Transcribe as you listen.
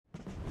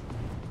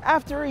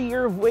After a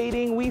year of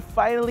waiting, we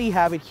finally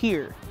have it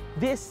here.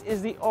 This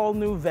is the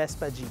all-new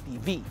Vespa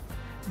GTV.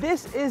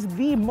 This is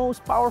the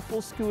most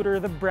powerful scooter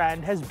the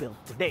brand has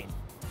built to date.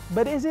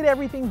 But is it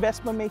everything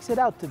Vespa makes it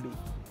out to be?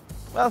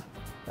 Well,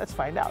 let's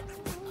find out.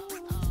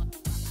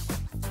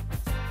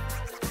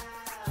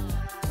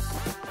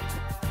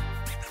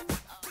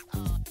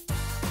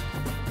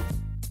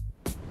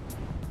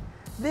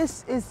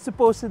 This is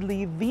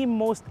supposedly the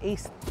most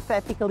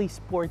aesthetically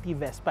sporty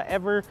Vespa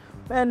ever,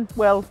 and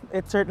well,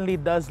 it certainly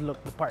does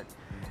look the part.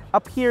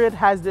 Up here it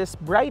has this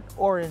bright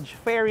orange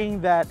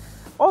fairing that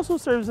also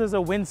serves as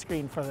a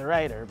windscreen for the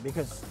rider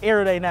because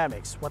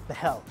aerodynamics, what the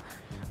hell.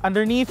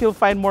 Underneath you'll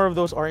find more of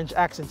those orange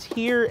accents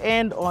here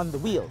and on the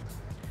wheel.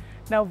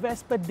 Now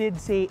Vespa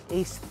did say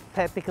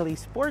aesthetically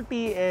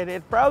sporty, and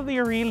it probably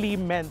really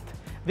meant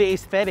the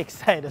aesthetic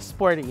side of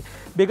sporty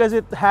because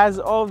it has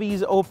all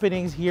these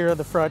openings here on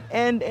the front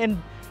end,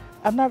 and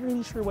I'm not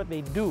really sure what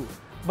they do,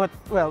 but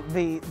well,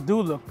 they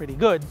do look pretty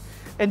good.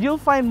 And you'll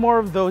find more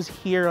of those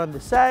here on the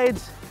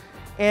sides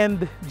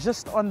and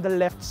just on the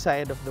left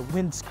side of the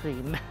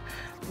windscreen.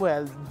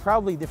 Well,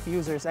 probably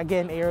diffusers,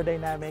 again,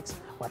 aerodynamics,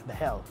 what the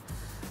hell.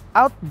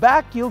 Out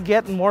back, you'll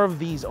get more of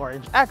these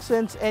orange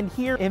accents, and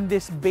here in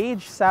this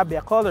beige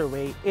sabia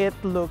colorway, it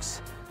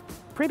looks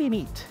pretty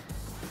neat.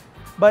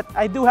 But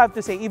I do have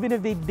to say, even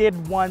if they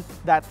did want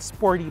that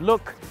sporty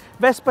look,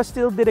 Vespa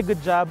still did a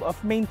good job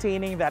of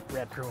maintaining that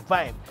retro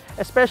vibe,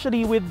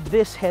 especially with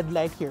this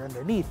headlight here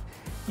underneath.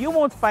 You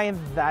won't find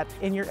that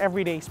in your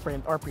everyday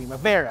Sprint or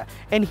Primavera,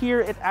 and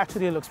here it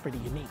actually looks pretty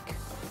unique.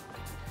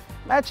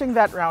 Matching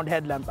that round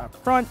headlamp up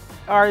front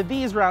are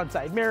these round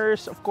side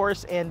mirrors, of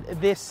course, and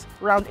this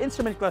round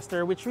instrument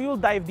cluster, which we will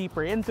dive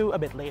deeper into a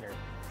bit later.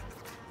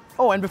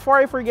 Oh, and before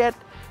I forget,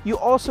 you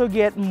also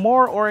get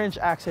more orange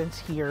accents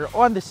here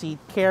on the seat,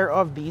 care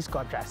of these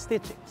contrast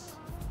stitchings.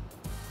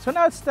 So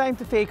now it's time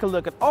to take a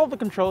look at all the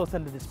controls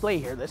on the display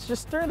here. Let's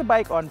just turn the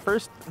bike on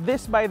first.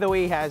 This, by the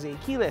way, has a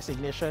keyless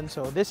ignition,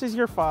 so this is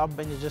your fob,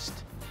 and you just...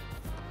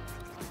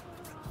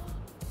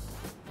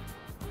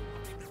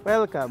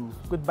 Welcome,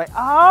 goodbye.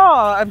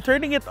 Ah, I'm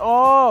turning it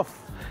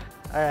off.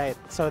 All right,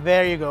 so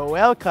there you go,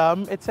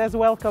 welcome. It says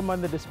welcome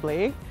on the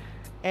display,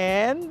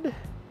 and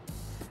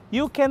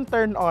you can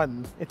turn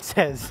on, it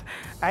says.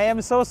 I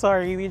am so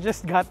sorry, we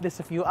just got this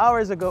a few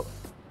hours ago.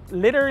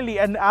 Literally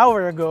an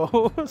hour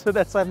ago, so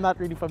that's why I'm not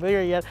really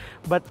familiar yet,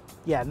 but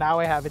yeah, now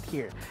I have it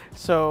here.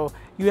 So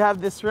you have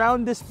this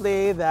round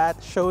display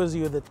that shows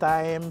you the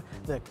time,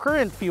 the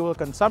current fuel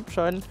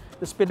consumption,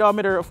 the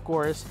speedometer, of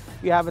course,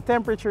 you have a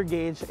temperature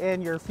gauge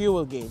and your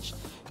fuel gauge.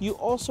 You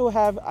also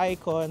have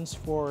icons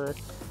for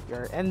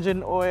your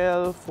engine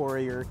oil, for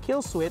your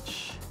kill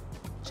switch,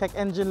 check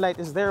engine light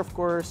is there, of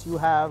course, you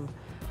have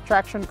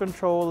traction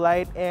control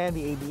light and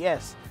the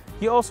ABS.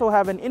 You also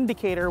have an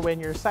indicator when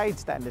your side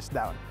stand is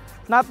down.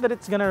 Not that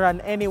it's gonna run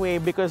anyway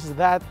because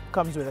that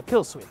comes with a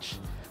kill switch.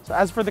 So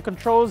as for the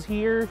controls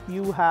here,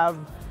 you have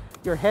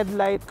your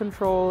headlight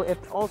control. It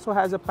also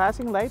has a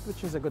passing light,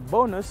 which is a good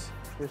bonus.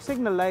 Your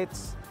signal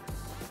lights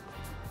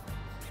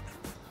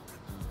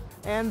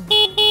and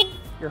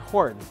your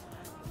horn.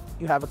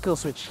 You have a kill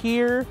switch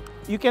here.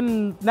 You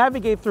can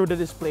navigate through the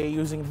display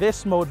using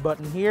this mode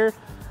button here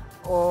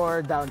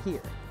or down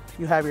here.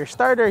 You have your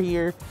starter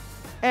here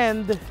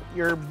and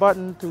your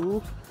button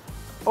to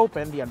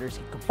open the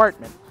underseat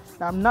compartment.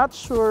 Now, I'm not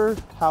sure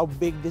how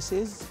big this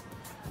is.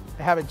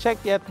 I haven't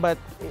checked yet, but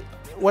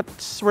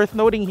what's worth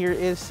noting here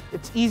is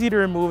it's easy to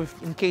remove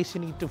in case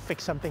you need to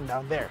fix something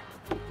down there.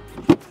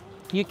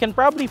 You can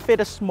probably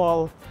fit a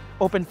small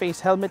open face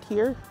helmet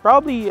here,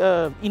 probably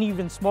an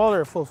even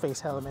smaller full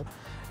face helmet.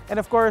 And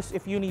of course,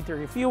 if you need to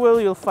refuel,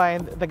 you'll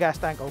find the gas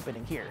tank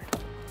opening here.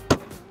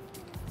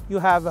 You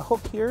have a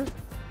hook here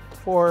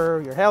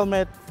for your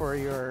helmet, for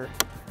your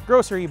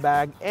grocery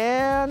bag,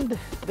 and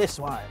this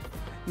one.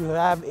 You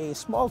have a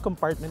small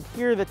compartment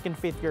here that can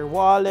fit your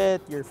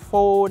wallet, your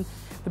phone.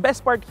 The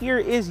best part here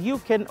is you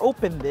can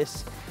open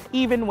this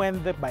even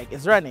when the bike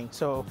is running.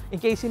 So in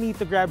case you need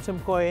to grab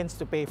some coins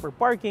to pay for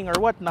parking or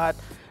whatnot,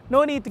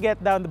 no need to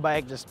get down the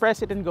bike, just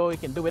press it and go. You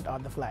can do it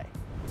on the fly.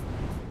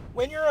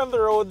 When you're on the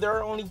road, there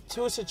are only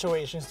two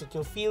situations that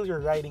you'll feel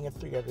you're riding a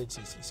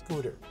 300cc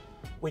scooter.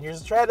 When you're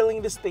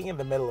straddling this thing in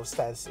the middle of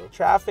standstill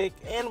traffic,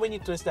 and when you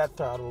twist that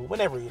throttle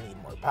whenever you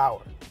need more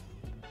power.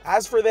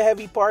 As for the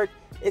heavy part,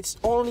 it's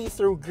only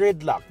through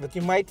gridlock that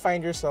you might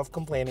find yourself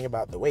complaining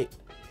about the weight.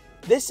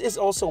 This is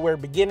also where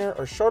beginner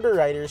or shorter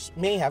riders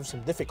may have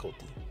some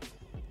difficulty.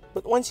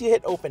 But once you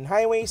hit open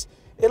highways,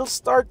 it'll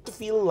start to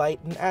feel light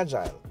and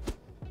agile.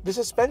 The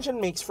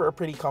suspension makes for a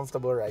pretty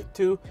comfortable ride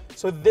too,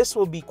 so this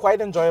will be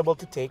quite enjoyable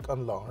to take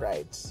on long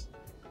rides.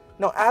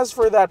 Now, as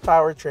for that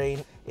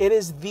powertrain, it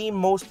is the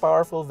most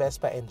powerful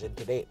Vespa engine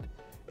to date.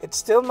 It's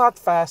still not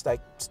fast,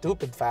 like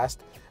stupid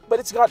fast, but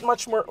it's got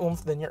much more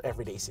oomph than your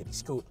everyday city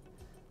scoot.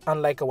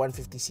 Unlike a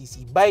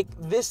 150cc bike,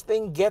 this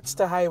thing gets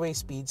to highway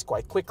speeds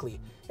quite quickly,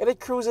 and it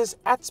cruises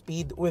at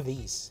speed with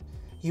ease.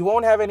 You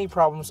won't have any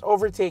problems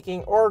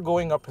overtaking or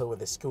going uphill with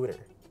this scooter.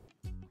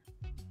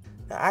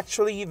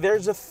 Actually,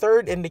 there's a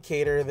third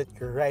indicator that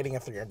you're riding a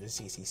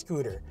 300cc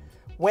scooter: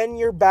 when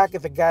you're back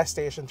at the gas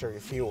station to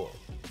refuel.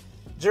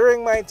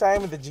 During my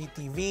time with the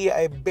GTV,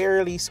 I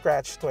barely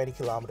scratched 20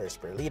 kilometers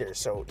per liter,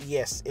 so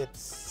yes,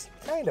 it's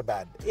kinda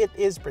bad. It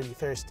is pretty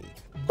thirsty.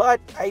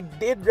 But I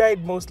did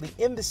ride mostly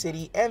in the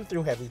city and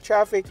through heavy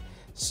traffic,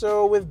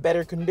 so with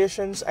better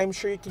conditions, I'm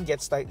sure you can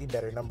get slightly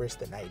better numbers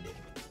than I did.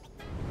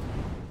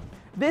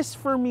 This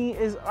for me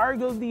is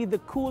arguably the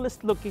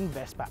coolest looking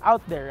Vespa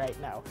out there right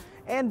now,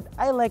 and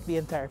I like the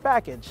entire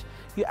package.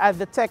 You add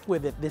the tech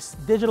with it, this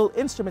digital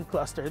instrument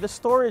cluster, the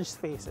storage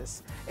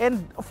spaces,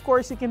 and of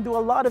course you can do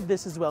a lot of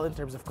this as well in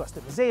terms of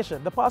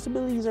customization. The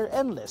possibilities are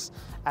endless.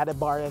 Add a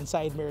bar and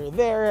side mirror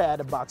there, add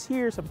a box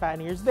here, some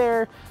panniers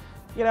there.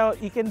 You know,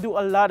 you can do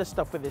a lot of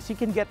stuff with this. You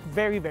can get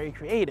very, very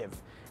creative.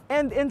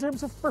 And in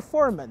terms of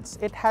performance,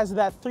 it has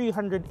that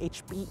 300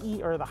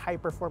 HPE or the high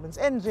performance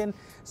engine,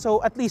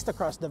 so at least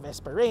across the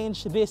Vespa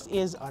range, this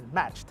is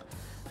unmatched.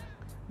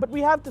 But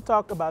we have to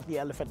talk about the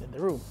elephant in the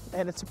room,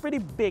 and it's a pretty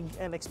big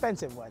and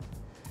expensive one: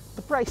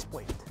 the price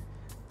point.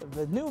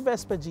 The new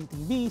Vespa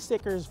GTV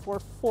stickers for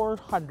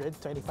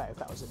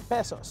 425,000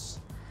 pesos.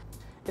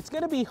 It's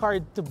gonna be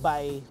hard to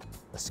buy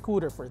a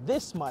scooter for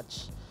this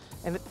much,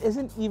 and it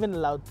isn't even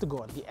allowed to go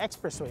on the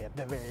expressway at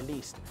the very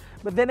least.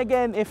 But then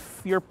again,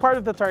 if you're part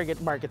of the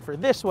target market for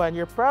this one,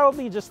 you're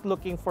probably just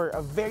looking for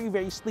a very,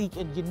 very sleek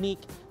and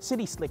unique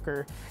city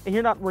slicker, and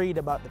you're not worried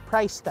about the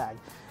price tag.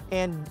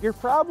 And you're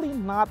probably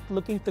not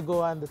looking to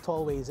go on the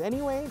tollways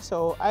anyway,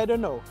 so I don't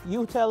know,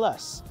 you tell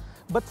us.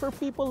 But for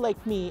people like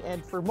me,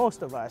 and for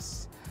most of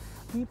us,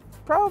 we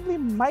probably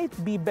might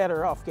be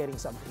better off getting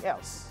something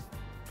else.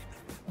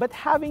 But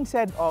having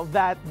said all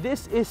that,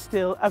 this is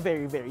still a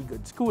very, very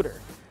good scooter.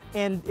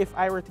 And if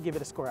I were to give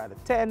it a score out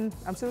of 10,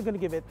 I'm still going to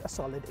give it a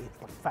solid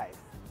 8.5.